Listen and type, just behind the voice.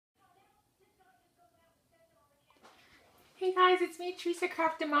Hey guys, it's me, Teresa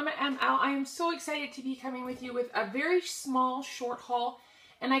Craft and Mama ML. I am so excited to be coming with you with a very small, short haul.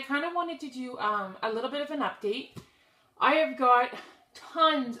 And I kind of wanted to do a little bit of an update. I have got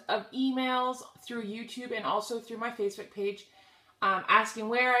tons of emails through YouTube and also through my Facebook page asking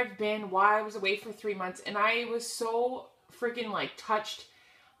where I've been, why I was away for 3 months. And I was so freaking touched.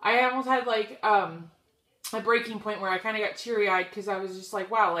 I almost had a breaking point where I kind of got teary-eyed because I was just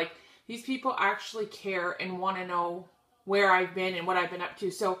like, wow, these people actually care and want to know where I've been and what I've been up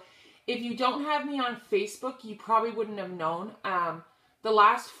to. So if you don't have me on Facebook, you probably wouldn't have known. The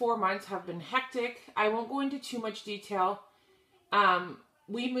last 4 months have been hectic. I won't go into too much detail.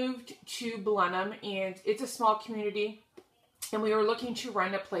 We moved to Blenheim, and it's a small community, and we were looking to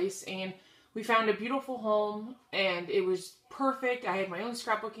rent a place, and we found a beautiful home, and it was perfect. I had my own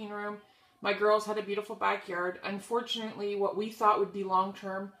scrapbooking room. My girls had a beautiful backyard. Unfortunately, what we thought would be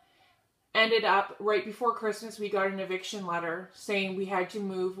long-term ended up right before Christmas. We got an eviction letter saying we had to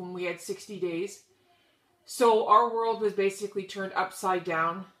move when we had 60 days. So our world was basically turned upside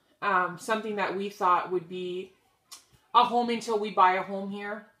down. Something that we thought would be a home until we buy a home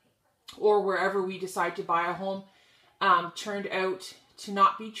here or wherever we decide to buy a home turned out to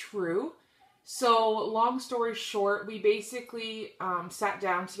not be true. So long story short, we basically sat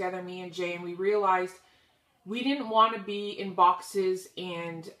down together, me and Jay, and we realized we didn't want to be in boxes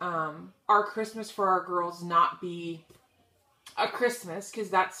and our Christmas for our girls not be a Christmas,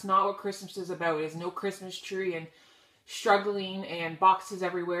 because that's not what Christmas is about. There's no Christmas tree and struggling and boxes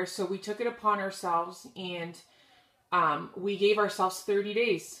everywhere. So we took it upon ourselves and we gave ourselves 30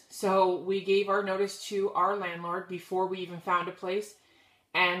 days. So we gave our notice to our landlord before we even found a place.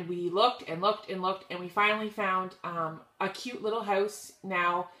 And we looked and looked and looked, and we finally found a cute little house.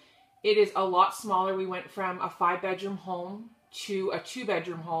 Now, it is a lot smaller. We went from a 5-bedroom home to a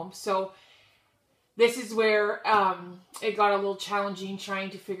 2-bedroom home. So this is where it got a little challenging trying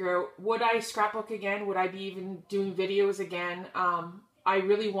to figure out, would I scrapbook again? Would I be even doing videos again? I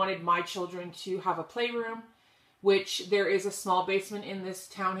really wanted my children to have a playroom, which there is a small basement in this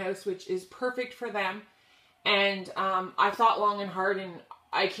townhouse, which is perfect for them. And I thought long and hard, and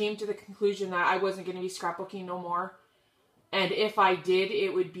I came to the conclusion that I wasn't going to be scrapbooking no more. And if I did,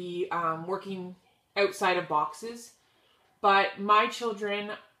 it would be working outside of boxes. But my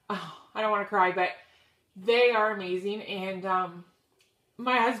children, I don't want to cry, but they are amazing. And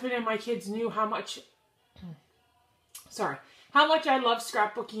my husband and my kids knew how much I love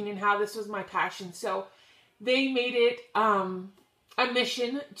scrapbooking and how this was my passion. So they made it a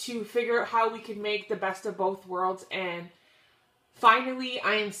mission to figure out how we could make the best of both worlds. And finally,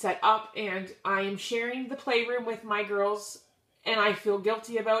 I am set up and I am sharing the playroom with my girls, and I feel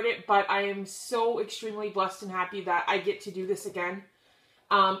guilty about it, but I am so extremely blessed and happy that I get to do this again.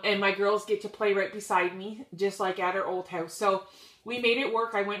 And my girls get to play right beside me, just like at our old house. So we made it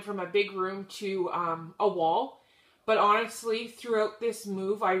work. I went from a big room to a wall. But honestly, throughout this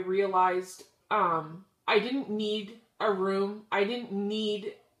move, I realized I didn't need a room. I didn't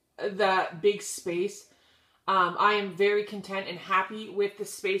need the big space. I am very content and happy with the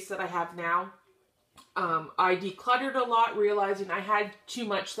space that I have now. I decluttered a lot, realizing I had too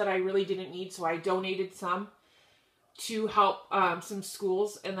much that I really didn't need, so I donated some to help some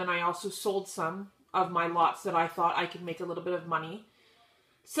schools, and then I also sold some of my lots that I thought I could make a little bit of money.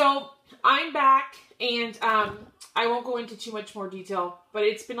 So I'm back, and I won't go into too much more detail, but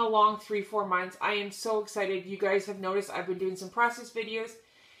it's been a long 3-4 months. I am so excited. You guys have noticed I've been doing some process videos,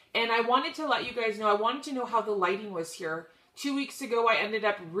 and I wanted to let you guys know, I wanted to know how the lighting was here. 2 weeks ago, I ended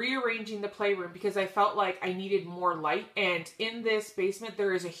up rearranging the playroom because I felt like I needed more light. And in this basement,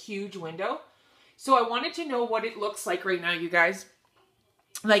 there is a huge window. So I wanted to know what it looks like right now, you guys.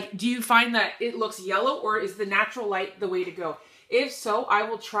 Do you find that it looks yellow, or is the natural light the way to go? If so, I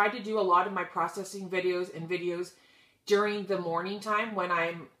will try to do a lot of my processing videos during the morning time when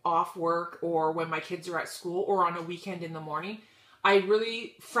I'm off work or when my kids are at school or on a weekend in the morning. I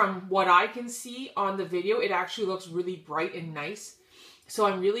really, from what I can see on the video, it actually looks really bright and nice. So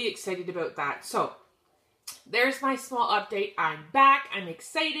I'm really excited about that. So there's my small update. I'm back. I'm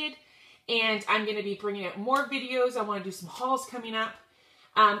excited. And I'm going to be bringing out more videos. I want to do some hauls coming up.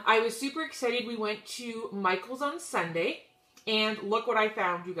 I was super excited. We went to Micheals on Sunday. And look what I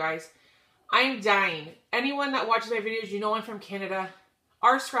found, you guys. I am dying. Anyone that watches my videos, you know I'm from Canada.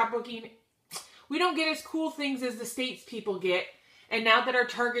 Our scrapbooking, we don't get as cool things as the States people get. And now that our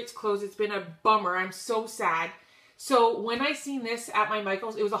Target's closed, it's been a bummer. I'm so sad. So when I seen this at my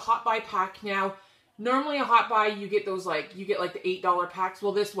Micheals, it was a hot buy pack. Now, normally a hot buy, you get those the $8 packs.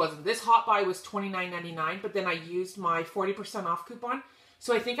 Well, this wasn't. This hot buy was $29.99, but then I used my 40% off coupon.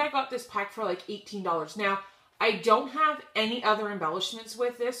 So I think I got this pack for $18. Now, I don't have any other embellishments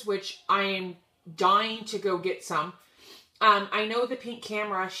with this, which I am dying to go get some. I know the Pink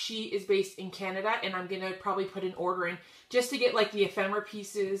Camera, she is based in Canada, and I'm going to probably put an order in just to get like the ephemera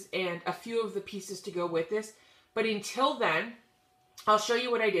pieces and a few of the pieces to go with this. But until then, I'll show you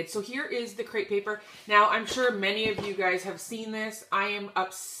what I did. So here is the crepe paper. Now, I'm sure many of you guys have seen this. I am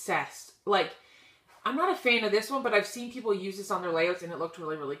obsessed. Like, I'm not a fan of this one, but I've seen people use this on their layouts, and it looked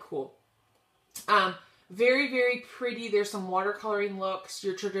really, really cool. Very, very pretty. There's some watercoloring looks,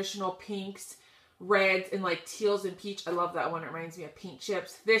 your traditional pinks, reds, and like teals and peach. I love that one. It reminds me of Paint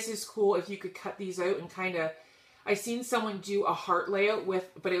Chips. This is cool if you could cut these out and kind of, I seen someone do a heart layout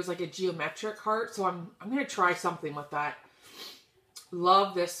with, but it was like a geometric heart. So I'm going to try something with that.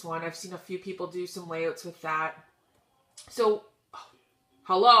 Love this one. I've seen a few people do some layouts with that. So,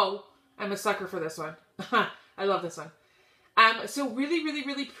 hello. I'm a sucker for this one. I love this one. So really, really,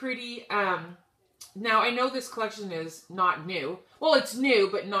 really pretty. Now, I know this collection is not new. Well, it's new,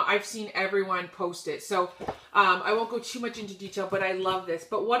 but not. I've seen everyone post it. So, I won't go too much into detail, but I love this.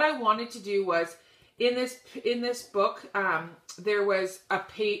 But what I wanted to do was, in this book, there was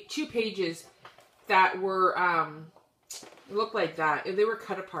two pages that were, looked like that. They were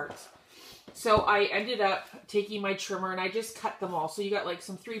cut apart. So, I ended up taking my trimmer, and I just cut them all. So, you got like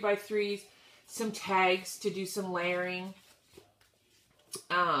some 3x3s, some tags to do some layering.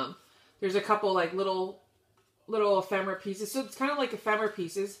 There's a couple like little ephemera pieces. So it's kind of like ephemera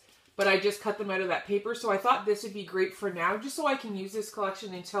pieces, but I just cut them out of that paper. So I thought this would be great for now, just so I can use this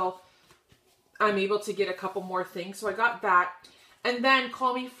collection until I'm able to get a couple more things. So I got that. And then,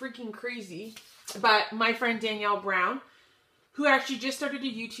 call me freaking crazy, but my friend Danielle Brown, who actually just started a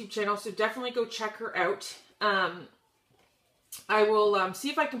YouTube channel, so definitely go check her out. I will see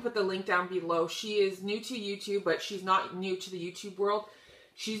if I can put the link down below. She is new to YouTube, but she's not new to the YouTube world.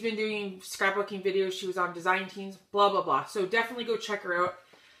 She's been doing scrapbooking videos. She was on Design Teams, blah, blah, blah. So definitely go check her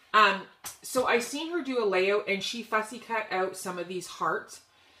out. So I seen her do a layout, and she fussy cut out some of these hearts.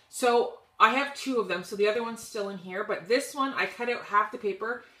 So I have two of them. So the other one's still in here. But this one, I cut out half the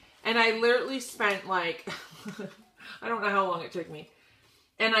paper, and I literally spent like, I don't know how long it took me.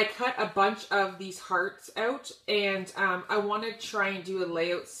 And I cut a bunch of these hearts out, and I want to try and do a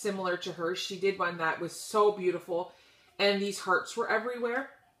layout similar to hers. She did one that was so beautiful, and these hearts were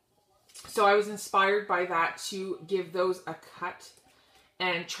everywhere. So I was inspired by that to give those a cut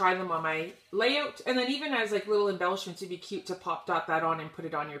and try them on my layout. And then even as like little embellishments, it'd be cute to pop dot that on and put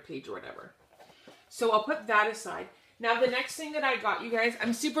it on your page or whatever. So I'll put that aside. Now the next thing that I got, you guys,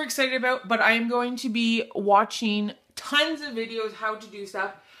 I'm super excited about, but I am going to be watching tons of videos how to do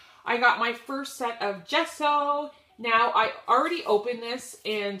stuff. I got my first set of gesso. Now, I already opened this,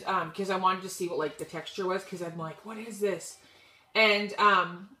 and because I wanted to see what like the texture was, because I'm like, what is this? And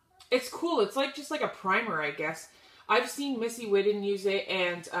it's cool. It's like just like a primer, I guess. I've seen Missy Whidden use it,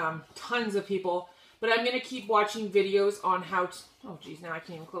 and tons of people, but I'm going to keep watching videos on how to, oh geez, now I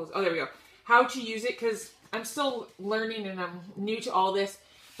can't even close. Oh, there we go. How to use it, because I'm still learning and I'm new to all this,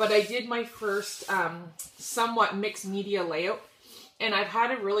 but I did my first somewhat mixed media layout. And I've had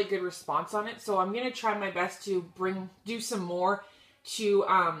a really good response on it. So I'm going to try my best to do some more to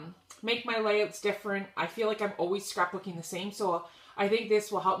make my layouts different. I feel like I'm always scrapbooking the same. So I think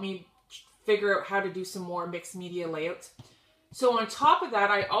this will help me figure out how to do some more mixed media layouts. So on top of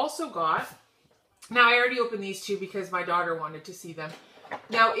that, I also got, now I already opened these two because my daughter wanted to see them.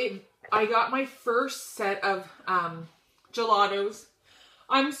 Now I got my first set of gelatos.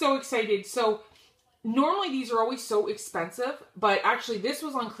 I'm so excited. So normally these are always so expensive, but actually this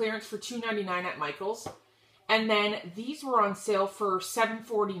was on clearance for $2.99 at Micheals. And then these were on sale for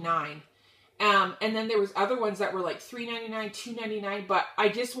 $7.49. And then there was other ones that were like $3.99, $2.99, but I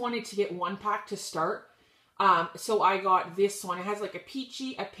just wanted to get one pack to start. So I got this one. It has like a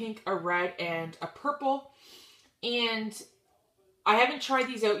peachy, a pink, a red, and a purple. And I haven't tried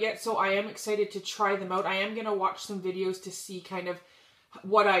these out yet, so I am excited to try them out. I am going to watch some videos to see kind of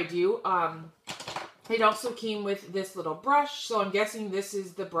what I do. It also came with this little brush, so I'm guessing this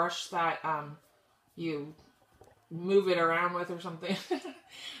is the brush that you move it around with or something.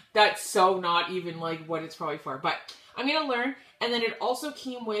 That's so not even like what it's probably for, but I'm going to learn. And then it also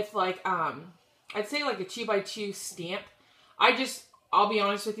came with like, I'd say like a 2x2 stamp. I'll be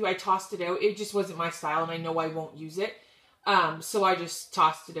honest with you, I tossed it out. It just wasn't my style, and I know I won't use it. So I just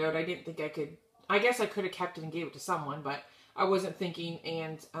tossed it out. I didn't think I could, I guess I could have kept it and gave it to someone, but I wasn't thinking,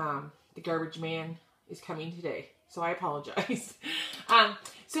 and the garbage man is coming today, so I apologize.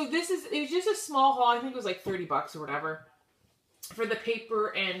 So it was just a small haul. I think it was like 30 bucks or whatever for the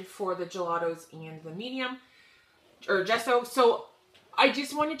paper and for the gelatos and the medium or gesso. So I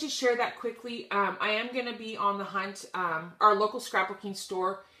just wanted to share that quickly. I am going to be on the hunt. Our local scrapbooking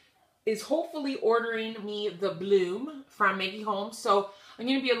store is hopefully ordering me the Bloom from Maggie Holmes. So I'm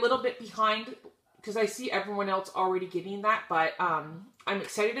going to be a little bit behind because I see everyone else already getting that. But I'm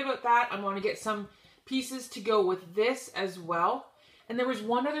excited about that. I want to get some pieces to go with this as well. And there was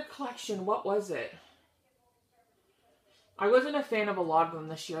one other collection. What was it? I wasn't a fan of a lot of them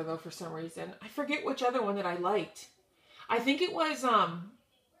this year, though, for some reason. I forget which other one that I liked. I think it was,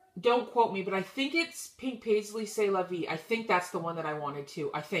 don't quote me, but I think it's Pink Paisley C'est La Vie. I think that's the one that I wanted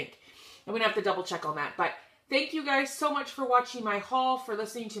to. I think. I'm going to have to double check on that. But thank you guys so much for watching my haul, for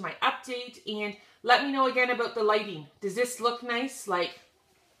listening to my update, and let me know again about the lighting. Does this look nice? Like,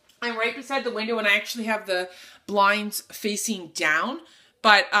 I'm right beside the window, and I actually have the blinds facing down,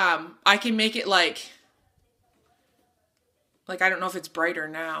 but I can make it like, I don't know if it's brighter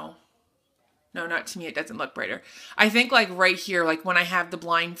now. No, not to me. It doesn't look brighter. I think like right here, like when I have the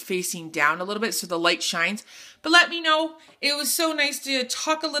blind facing down a little bit so the light shines. But let me know. It was so nice to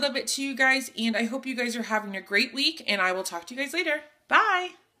talk a little bit to you guys, and I hope you guys are having a great week, and I will talk to you guys later. Bye.